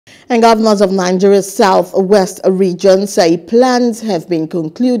And governors of Nigeria's southwest region say plans have been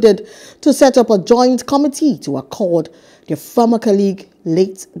concluded to set up a joint committee to accord their former colleague,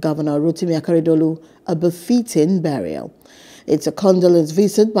 late Governor Rotimi Akeredolu, a befitting burial. It's a condolence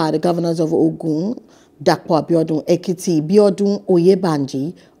visit by the governors of Ogun, Dapo Abiodun Ekiti, Biodun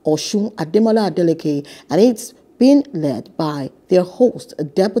Oyebanji, Osun Ademola Adeleke, and it's been led by their host,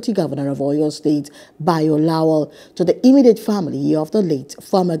 Deputy Governor of Oyo State, Bayo Lawal, to the immediate family of the late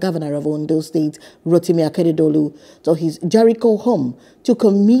former Governor of Ondo State, Rotimi Akeredolu, to his Jericho home to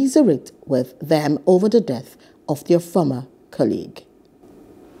commiserate with them over the death of their former colleague.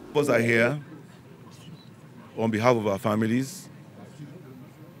 Us are here on behalf of our families,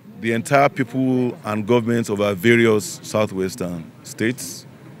 the entire people and governments of our various southwestern states,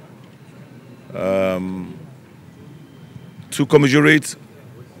 to commiserate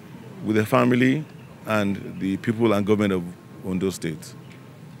with the family and the people and government of Ondo State.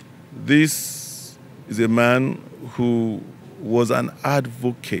 This is a man who was an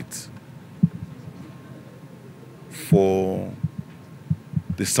advocate for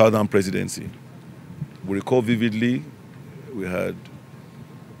the Southern Presidency. We recall vividly, we had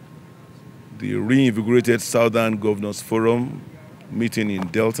the reinvigorated Southern Governors Forum meeting in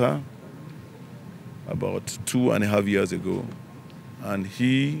Delta about 2.5 years ago, and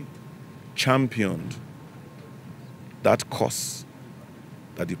he championed that cause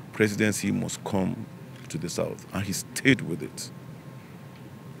that the presidency must come to the South, and he stayed with it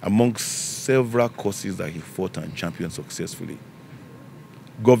amongst several causes that he fought and championed successfully.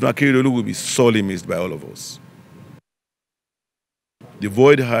 Governor Akeredolu will be sorely missed by all of us. The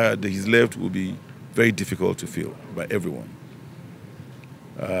void that he's left will be very difficult to fill by everyone.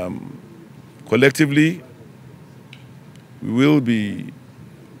 Collectively, we will be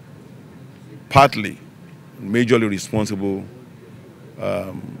partly, majorly responsible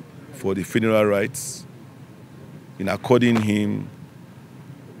for the funeral rites in according him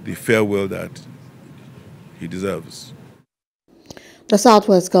the farewell that he deserves. The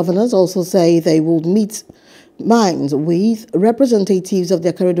Southwest governors also say they will meet minds with representatives of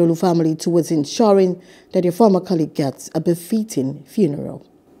the Akeredolu family towards ensuring that their former colleague gets a befitting funeral.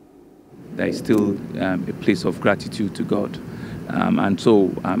 There is still a place of gratitude to God. And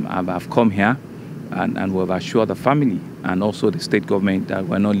so I've come here and we've assured the family and also the state government that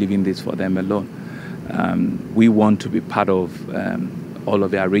we're not leaving this for them alone. We want to be part of all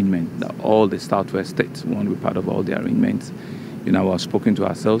of the arrangement. All the Southwest states want to be part of all the arrangements. You know, I've spoken to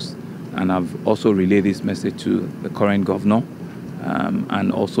ourselves, and I've also relayed this message to the current governor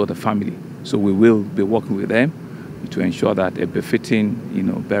and also the family. So we will be working with them to ensure that a befitting,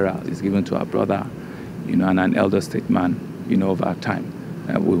 burial is given to our brother, and an elder statesman, of our time.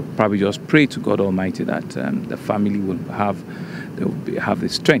 We'll probably just pray to God Almighty that the family will have the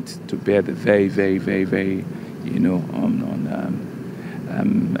strength to bear the very, very, very, very,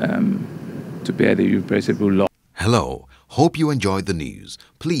 to bear the irrepressible law. Hello. Hope you enjoyed the news.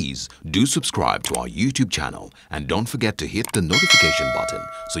 Please do subscribe to our YouTube channel and don't forget to hit the notification button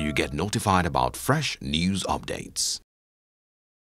so you get notified about fresh news updates.